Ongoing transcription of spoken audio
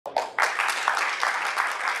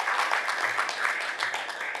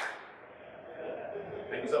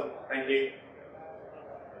you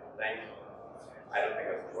think? I don't think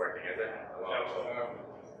it's working, is it? Hello?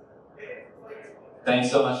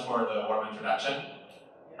 Thanks so much for the warm introduction.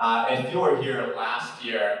 If you were here last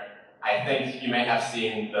year, I think you may have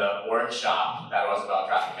seen the workshop that was about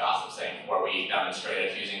traffic gossiping, where we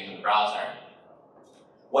demonstrated using the browser.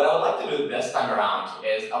 What I would like to do this time around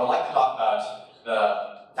is I would like to talk about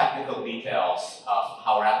the technical details of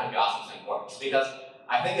how rapid gossiping works, because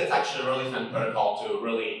I think it's actually a really fun protocol to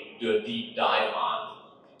really do a deep dive on.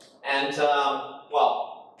 And,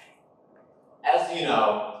 well, as you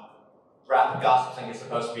know, rapid gossiping is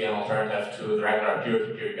supposed to be an alternative to the regular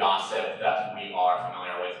peer-to-peer gossip that we are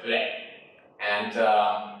familiar with today. And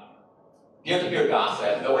peer-to-peer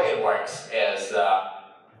gossip, the way it works is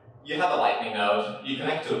you have a lightning node, you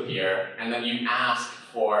connect to a peer, and then you ask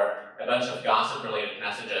for a bunch of gossip-related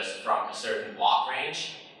messages from a certain block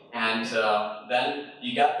range, and then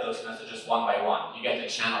you get those messages one by one. You get a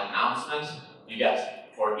channel announcement, you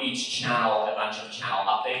get, for each channel, a bunch of channel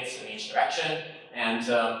updates in each direction, and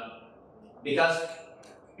because...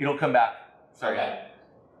 It'll come back. Sorry. Okay.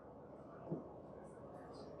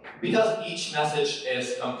 Because each message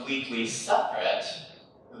is completely separate,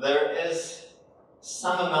 there is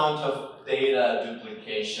some amount of data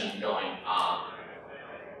duplication going on.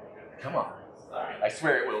 Come on. Sorry. I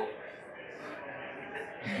swear it will.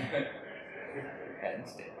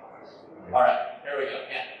 All right, here we go.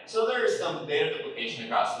 Yeah. So there is some data duplication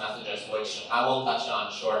across messages, which I will touch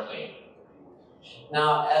on shortly.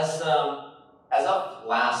 Now, as of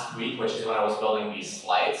last week, which is when I was building these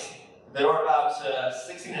slides, there were about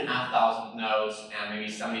 16,500 nodes and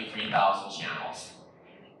maybe 73,000 channels.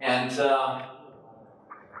 And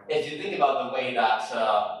if you think about the way that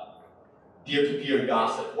peer-to-peer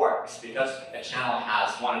gossip works, because a channel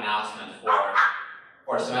has one announcement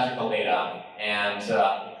for symmetrical data and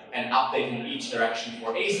an update in each direction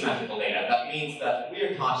for asymmetrical data, that means that we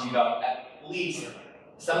are talking about at least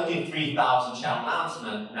 73,000 channel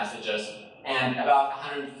announcement messages and about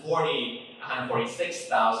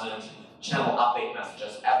 146,000 channel update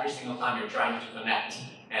messages every single time you're trying to connect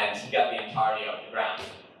and get the entirety of the graph.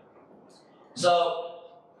 So,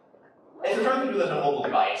 if you're trying to do that on a mobile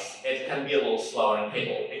device, it can be a little slower and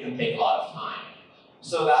it can take a lot of time.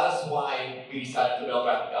 So that is why we decided to build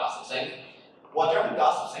rapid gossip sync. What rapid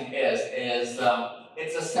gossip sync is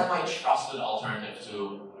it's a semi-trusted alternative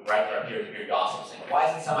to regular peer-to-peer gossip sync. Why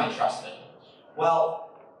is it semi-trusted? Well,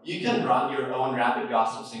 you can run your own rapid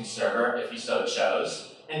gossip sync server if you so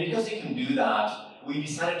chose, and because you can do that, we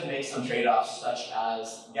decided to make some trade-offs, such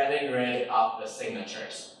as getting rid of the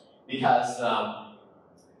signatures, because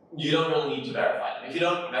you don't really need to verify them. If you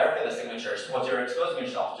don't verify the signatures, what you're exposing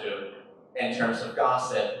yourself to in terms of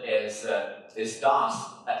gossip is DOS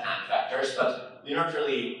attack vectors, but you're not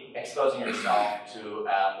really exposing yourself to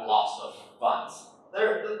loss of funds.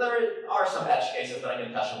 There are some edge cases that I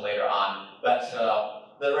can touch on later on, but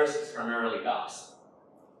the risk is primarily DOS.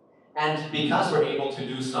 And because we're able to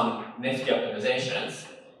do some nifty optimizations,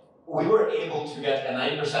 we were able to get a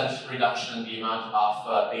 90% reduction in the amount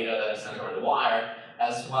of data that is sent over the wire,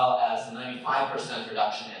 as well as a 95%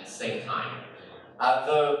 reduction in sync time.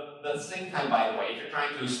 The sync time, by the way, if you're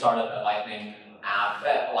trying to start up a Lightning app,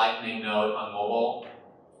 a Lightning node on mobile,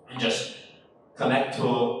 and just connect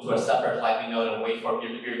to a separate Lightning node and wait for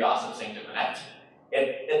peer-to-peer gossip sync to connect,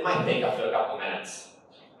 it might take up to a couple minutes.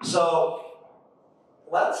 So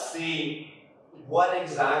let's see what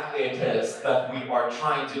exactly it is that we are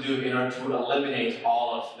trying to do in order to eliminate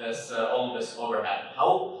all of this overhead.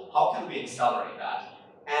 How can we accelerate that?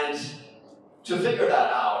 And to figure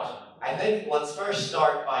that out, I think let's first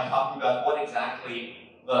start by talking about what exactly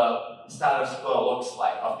the status quo looks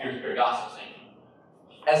like of peer-to-peer gossip sync.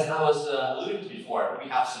 As I was alluding to before, we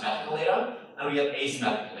have symmetrical data and we have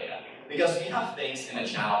asymmetrical data. Because we have things in a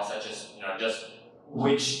channel such as, just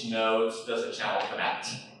which nodes does a channel connect.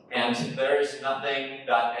 And there is nothing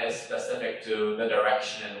that is specific to the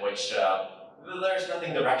direction in which, there's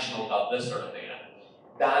nothing directional about this sort of data.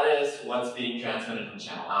 That is what's being transmitted from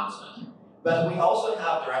channel announcement. But we also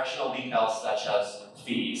have directional details such as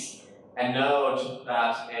fees. A node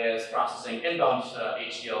that is processing inbound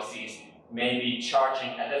HDLCs may be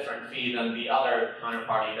charging a different fee than the other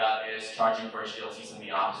counterparty that is charging for HDLCs in the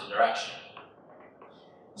opposite direction.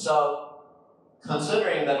 So,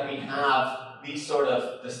 considering that we have these sort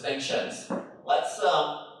of distinctions, let's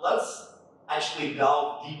actually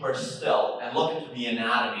delve deeper still and look into the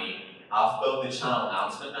anatomy of both the channel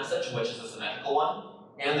announcement message, which is a symmetrical one,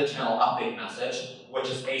 and the channel update message, which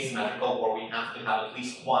is asymmetrical, where we have to have at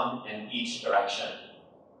least one in each direction.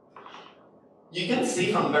 You can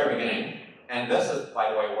see from the very beginning, and this is, by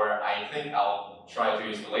the way, where I think I'll try to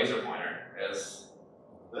use the laser pointer. Is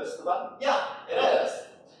this the button? Yeah, it is.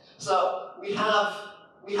 So we have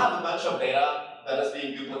a bunch of data that is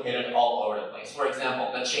being duplicated all over the place. For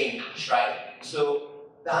example, the chain hash, right? So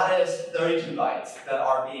that is 32 bytes that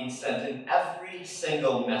are being sent in every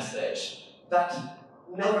single message that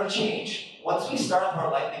never change. Once we start up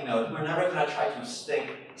our Lightning node, we're never going to try to stick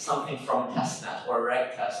something from testnet or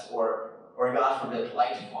regtest or God forbid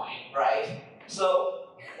Litecoin, right? So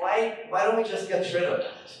why don't we just get rid of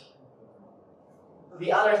that?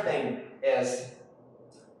 The other thing is,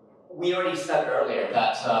 we already said earlier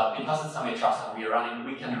that because it's semi-trusted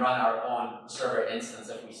we can run our own server instance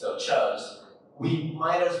if we so chose. We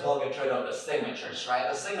might as well get rid of the signatures, right?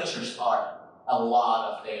 The signatures are a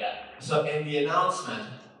lot of data. So in the announcement,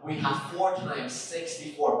 we have 4 times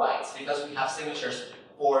 64 bytes because we have signatures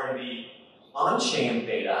for the on-chain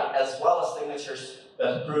data as well as signatures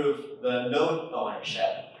that prove the node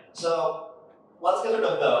ownership. So let's get rid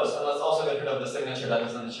of those, and let's also get rid of the signature that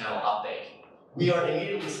is in the channel update. We are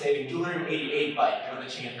immediately saving 288 bytes for the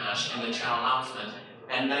chain hash in the channel announcement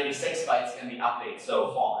and 96 bytes in the update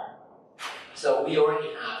so far. So we already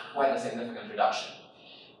have quite a significant reduction.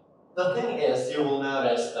 The thing is, you will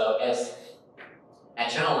notice though, is a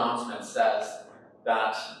channel announcement says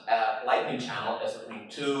that a Lightning channel is between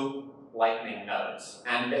 2 Lightning nodes,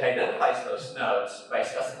 and it identifies those nodes by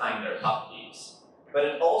specifying their pub keys. But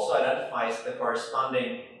it also identifies the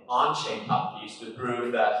corresponding on-chain pub keys to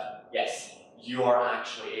prove that, yes, you are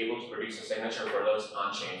actually able to produce a signature for those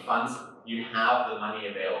on-chain funds. You have the money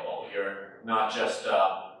available. You're not just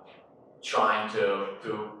trying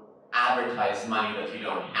to advertise money that you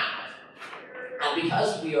don't have. And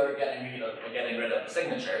because we are getting rid of the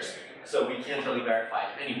signatures, so we can't really verify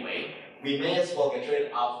it anyway, we may as well get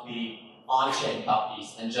rid of the on-chain pub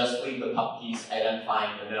keys and just leave the pub keys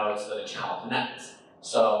identifying the nodes that the channel connects.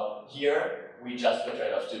 So here, we just get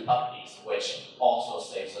rid of 2 pub keys, which also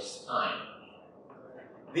saves us time.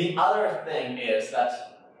 The other thing is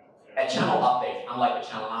that a channel update, unlike a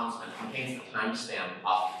channel announcement, contains the timestamp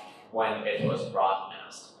of when it was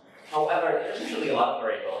broadcast. However, there's usually a lot of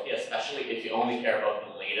variability, especially if you only care about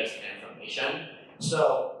the latest information.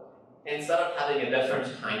 So instead of having a different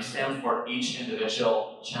timestamp for each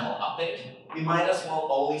individual channel update, we might as well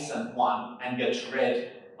only send one and get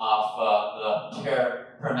rid of the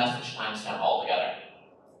per message timestamp altogether.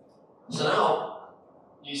 So now,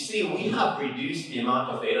 you see, we have reduced the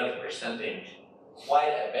amount of data that we're sending quite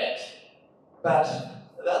a bit, but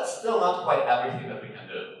that's still not quite everything that we can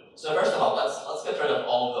do. So first of all, let's get rid of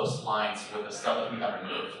all of those lines with the stuff that we have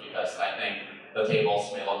removed, because I think the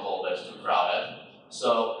tables may look a little bit too crowded.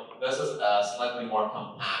 So this is a slightly more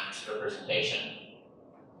compact representation.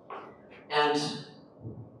 And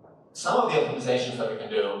some of the optimizations that we can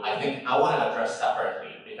do, I think I want to address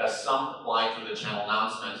separately, because some apply to the channel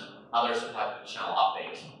announcement, others apply to the channel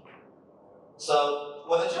update. So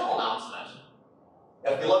with the channel announcement,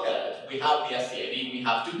 if we look at it, we have the SCAD, we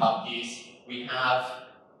have 2 pub keys, we have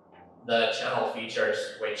the channel features,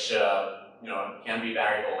 which can be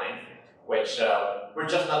variable length, which we're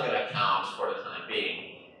just not going to count for the time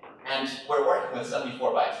being. And we're working with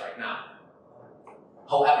 74 bytes right now.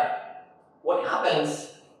 However, what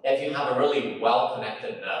happens if you have a really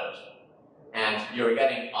well-connected node and you're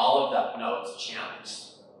getting all of that node's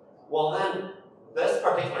channels? Well then, this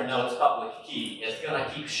particular node's public key is going to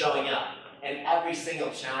keep showing up in every single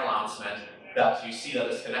channel announcement that you see that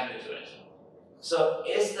is connected to it. So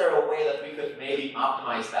is there a way that we could maybe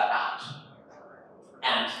optimize that out?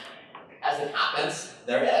 And as it happens,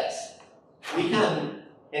 there is. We can,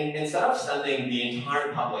 instead of sending the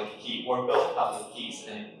entire public key or both public keys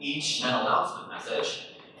in each channel announcement message,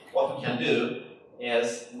 what we can do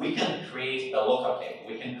is we can create a lookup table.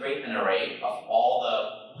 We can create an array of all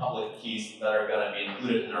the public keys that are going to be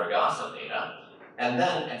included in our gossip data. And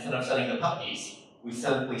then, instead of sending the pub keys, we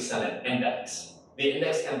simply send an index. The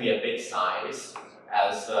index can be a big size,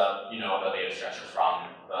 as the data structure from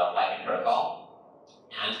the Lightning protocol.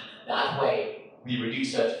 And that way, we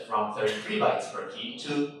reduce it from 33 bytes per key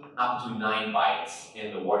to up to 9 bytes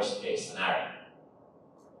in the worst case scenario.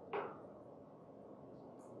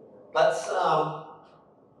 That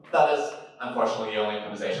is unfortunately the only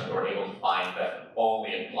optimization that we're able to find that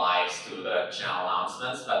only applies to the channel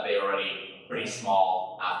announcements, but they're already pretty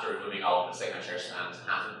small after removing all of the signatures and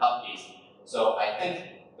half the pub keys. So I think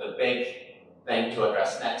the big thing to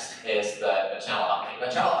address next is the channel update.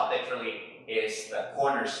 The channel update really is the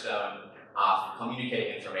cornerstone of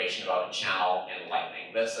communicating information about the channel in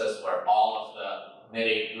Lightning. This is where all of the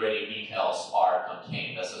nitty-gritty details are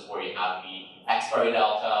contained. This is where you have the expiry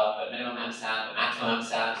delta, the minimum MSAT, the maximum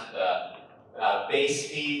MSAT, the base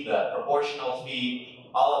fee, the proportional fee,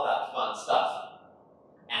 all of that fun stuff.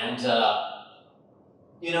 And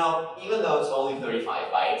you know, even though it's only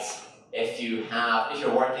 35 bytes, if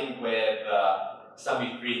you're working with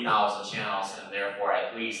 73,000 channels and therefore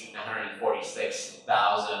at least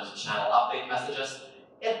 146,000 channel update messages,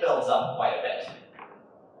 it builds up quite a bit.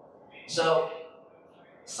 So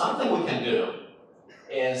something we can do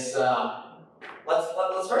is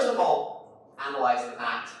let's first of all analyze the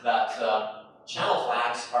fact that channel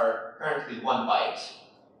flags are currently 1 byte,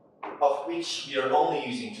 of which we are only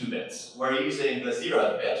using 2 bits. We're using the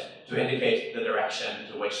 0th bit to indicate the direction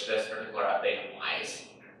to which this particular update applies.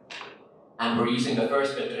 And we're using the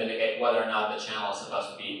first bit to indicate whether or not the channel is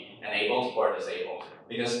supposed to be enabled or disabled.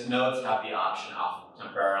 Because nodes have the option of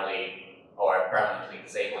temporarily or permanently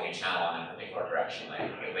disabling a channel in a particular direction. Like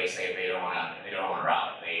if they say they don't want to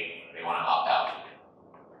route, they want to opt out.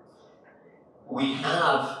 We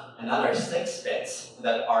have another 6 bits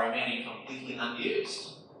that are remaining completely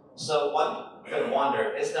unused. So one could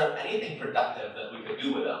wonder, is there anything productive that we could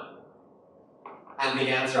do with them? And the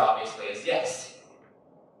answer obviously is yes.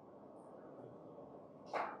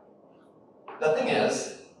 The thing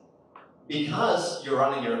is, because you're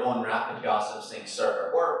running your own rapid gossip sync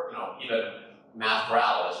server, or even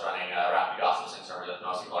Math4Allo is running a rapid gossip sync server that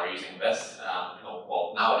most people are using this,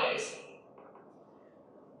 well, nowadays.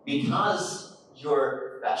 Because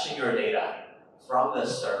you're fetching your data from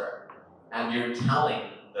this server, and you're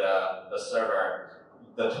telling the server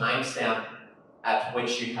the timestamp at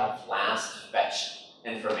which you have last fetched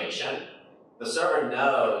information, the server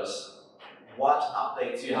knows what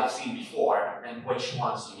updates you have seen before and which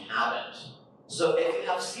ones you haven't. So if you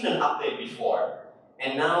have seen an update before,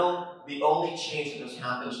 and now the only change that has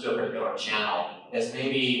happened to a particular channel is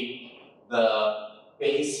maybe the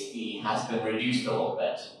base fee has been reduced a little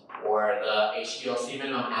bit, or the HDLC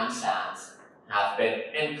minimum MSATs have been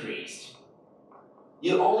increased,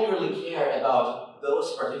 you only really care about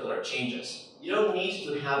those particular changes. You don't need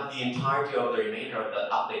to have the entirety of the remainder of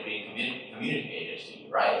that update being communicated to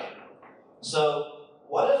you, right? So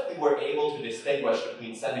what if we were able to distinguish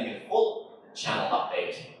between sending a full channel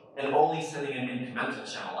update and only sending an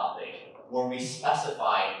incremental channel update, where we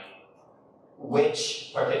specify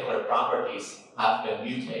which particular properties have been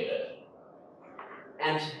mutated?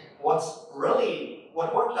 And what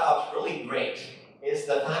worked out really great is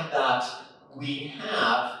the fact that we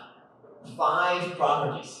have 5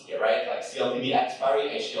 properties here, right? Like CLTB expiry,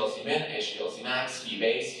 HDLC min, HDLC max, fee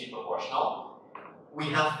base, fee proportional. We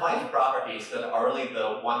have 5 properties that are really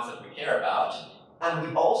the ones that we care about. And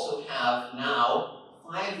we also have now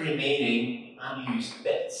 5 remaining unused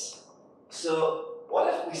bits. So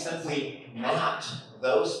what if we simply mapped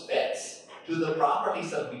those bits to the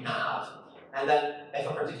properties that we have, and then if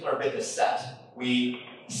a particular bit is set, we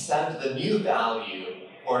send the new value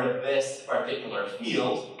for this particular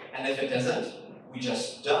field, and if it isn't, we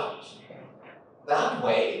just don't. That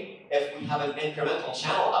way, if we have an incremental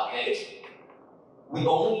channel update, we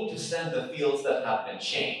only need to send the fields that have been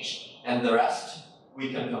changed, and the rest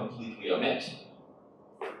we can completely omit.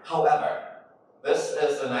 However, this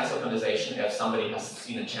is a nice optimization if somebody has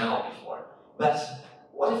seen a channel before. But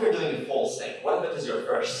what if you're doing a full sync? What if it is your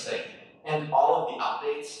first sync, and all of the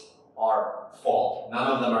updates are full?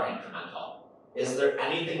 None of them are incremental. Is there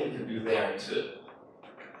anything we could do there too?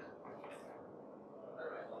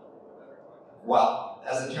 Well,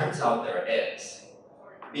 as it turns out, there is.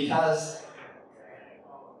 Because,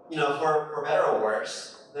 for better or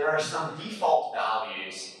worse, there are some default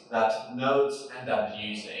values that nodes end up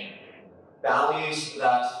using. Values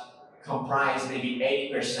that comprise maybe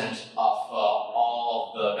 80% of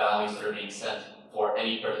all of the values that are being sent for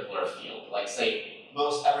any particular field. Like, say,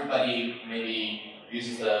 most everybody maybe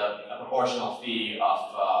uses a proportional fee of,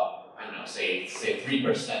 I don't know, say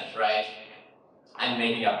 3%, right? I'm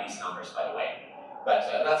making up these numbers, by the way. But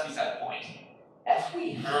that's beside the point. If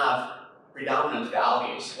we have predominant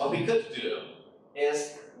values, what we could do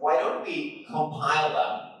is, why don't we compile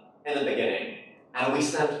them in the beginning, and we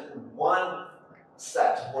send one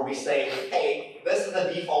set where we say, hey, this is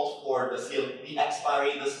the default for the CLTB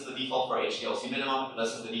expiry, this is the default for HDLC minimum,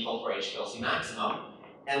 this is the default for HDLC maximum,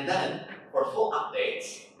 and then for full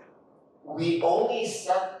updates, we only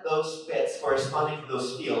set those bits corresponding to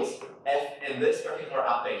those fields if in this particular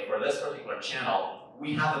update for this particular channel,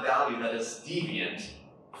 we have a value that is deviant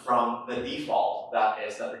from the default, that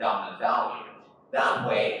is the predominant value. That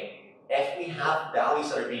way, if we have values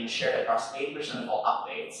that are being shared across 80% of all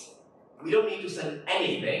updates, we don't need to send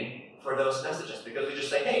anything for those messages, because we just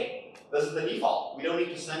say, hey, this is the default. We don't need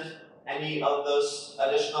to send any of those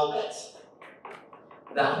additional bits.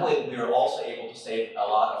 That way, we are also able to save a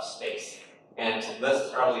lot of space And this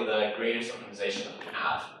is probably the greatest optimization that we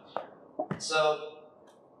have. So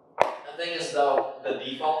the thing is, though, the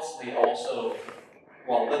defaults, they also,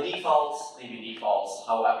 well, the defaults may be defaults.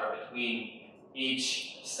 However, between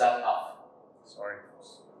each set of, Sorry.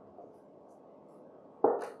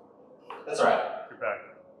 that's all right. You're back.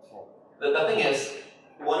 Cool. The thing is,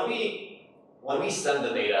 when we send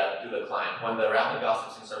the data to the client, when the rapid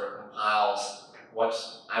gossiping server compiles what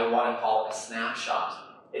I want to call a snapshot,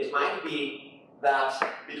 it might be that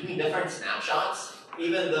between different snapshots,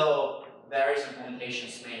 even though various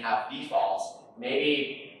implementations may have defaults,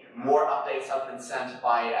 maybe more updates have been sent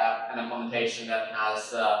by an implementation that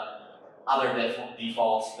has other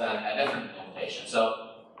defaults than a different implementation.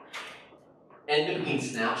 So in between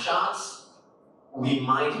snapshots, we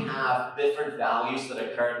might have different values that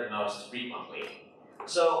occur the most frequently.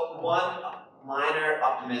 So one minor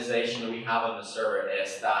optimization that we have on the server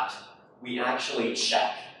is that we actually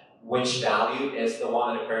check which value is the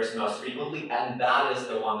one that occurs most frequently, and that is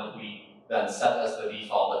the one that we then set as the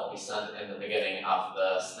default that we sent in the beginning of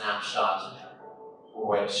the snapshot,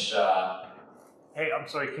 which... Hey, I'm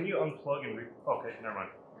sorry, can you unplug and okay, never mind,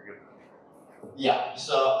 you're good. Yeah,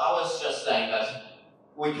 so I was just saying that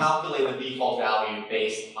we calculate the default value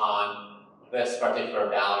based on this particular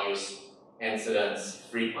value's incidence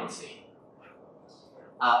frequency.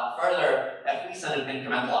 Further, if we send an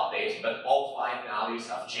incremental update, but all 5 values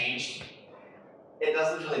have changed, it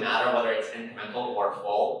doesn't really matter whether it's incremental or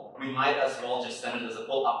full. We might as well just send it as a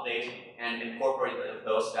full update and incorporate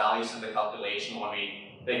those values in the calculation when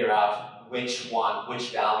we figure out which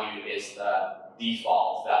value is the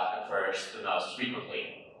default that occurs the most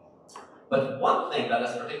frequently. But one thing that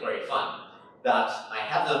is particularly fun that I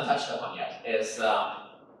haven't touched upon yet is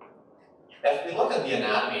if we look at the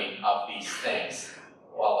anatomy of these things,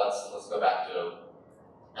 well, let's go back to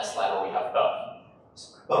a slide where we have both.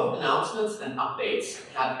 Both announcements and updates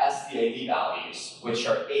have SCAD values, which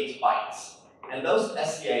are 8 bytes. And those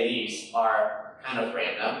SCADs are kind of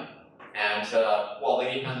random, and well,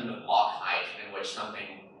 they depend on the block height in which something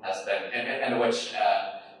has been, in which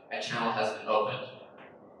a channel has been opened.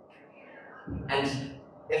 And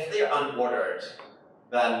if they're unordered,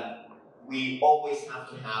 then we always have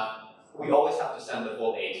to send the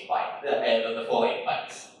full 8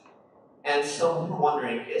 bytes. And so we're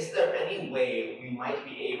wondering, is there any way we might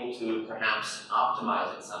be able to perhaps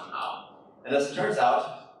optimize it somehow? And as it turns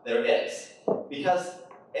out, there is. Because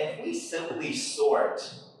if we simply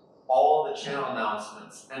sort all the channel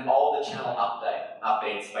announcements and all the channel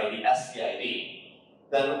updates by the SCID,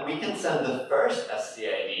 then we can send the first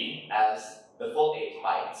SCID as the full 8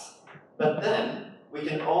 bytes. But then we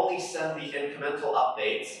can only send the incremental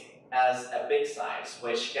updates as a big size,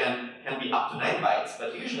 which can be up to 9 bytes,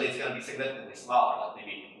 but usually it's going to be significantly smaller, like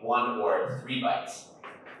maybe 1 or 3 bytes.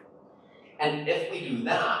 And if we do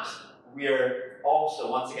that, we're also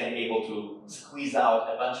once again able to squeeze out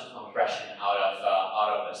a bunch of compression out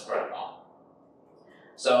of this protocol.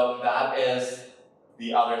 So that is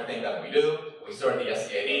the other thing that we do. We sort the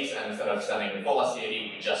SCADs, and instead of sending the full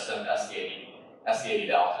SCAD, we just send SCAD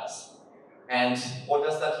deltas. And what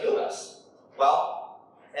does that yield us? Well,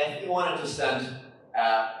 if we wanted to send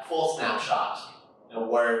a full snapshot,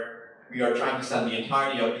 where we are trying to send the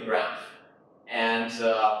entirety of the graph, and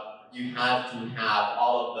you have to have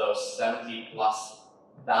all of those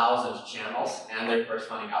 70,000+ channels and their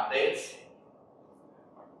corresponding updates,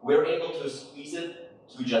 we're able to squeeze it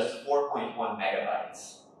to just 4.1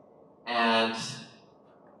 megabytes. And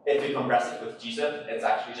if you compress it with gzip, it's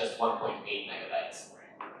actually just 1.8 megabytes.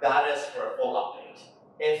 That is for a full update.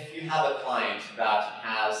 If you have a client that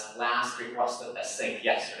has last requested a sync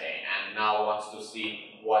yesterday and now wants to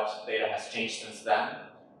see what data has changed since then,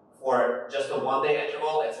 for just a 1-day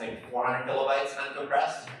interval, it's maybe 400 kilobytes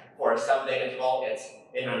uncompressed. For a 7-day interval, it's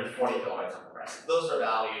 840 kilobytes uncompressed. Those are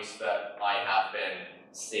values that I have been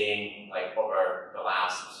seeing like over the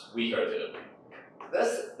last week or two.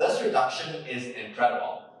 This reduction is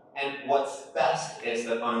incredible. And what's best is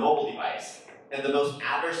that on a mobile device, in the most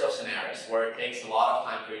adverse of scenarios, where it takes a lot of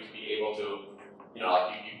time for you to be able to,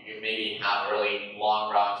 like you maybe have a really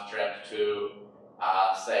long round trip to,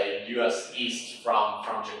 say, US East from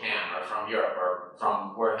Japan or from Europe or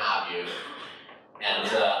from where have you, and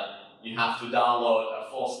you have to download a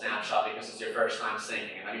full snapshot because it's your first time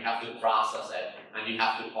syncing, and then you have to process it, and you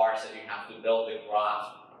have to parse it, you have to build the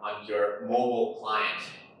graph on your mobile client.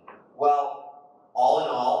 Well, all in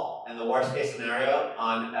all, in the worst case scenario,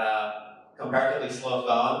 on a comparatively slow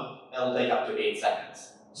phone, it'll take up to 8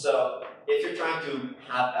 seconds. So if you're trying to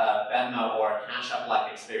have a Venmo or Cash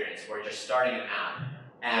App-like experience where you're starting an app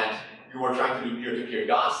and you were trying to do peer-to-peer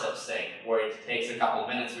gossip sync, where it takes a couple of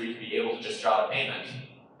minutes for you to be able to just route a payment.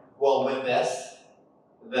 Well, with this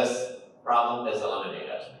problem is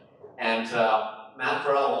eliminated. And Matt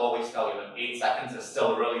Farrell will always tell you that 8 seconds is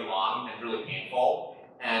still really long and really painful.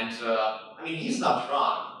 And I mean, he's not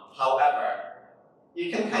wrong. However,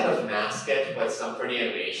 you can kind of mask it with some pretty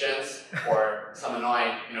innovations or some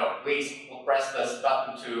annoying, please press this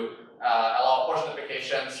button to allow push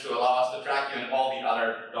notifications to allow us to track you and all the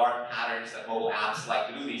other dark patterns that mobile apps like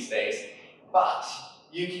to do these days. But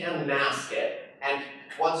you can mask it. And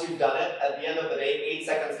once you've done it, at the end of the day, 8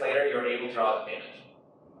 seconds later, you're able to route the payment.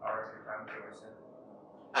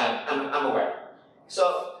 I'm aware.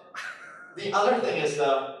 So the other thing is,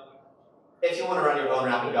 if you want to run your own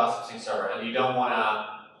rapid gossip sync server and you don't want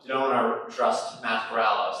to trust Matt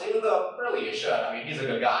Corrales, even though really you should. I mean, he's a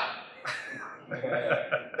good guy.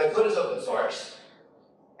 The code is open source,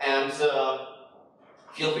 and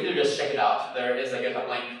feel free to just check it out. There is a GitHub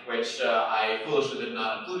link which I foolishly did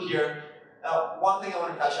not include here. One thing I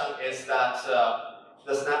want to touch on is that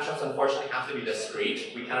the snapshots unfortunately have to be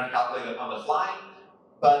discrete. We cannot calculate it on the fly,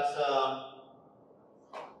 but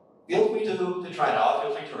feel free to try it out.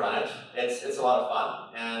 Feel free to run it. It's a lot of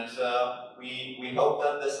fun, and we hope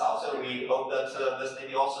that this helps, and we hope that this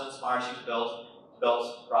maybe also inspires you to build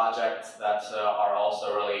projects that are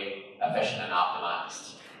also really efficient and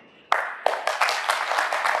optimized.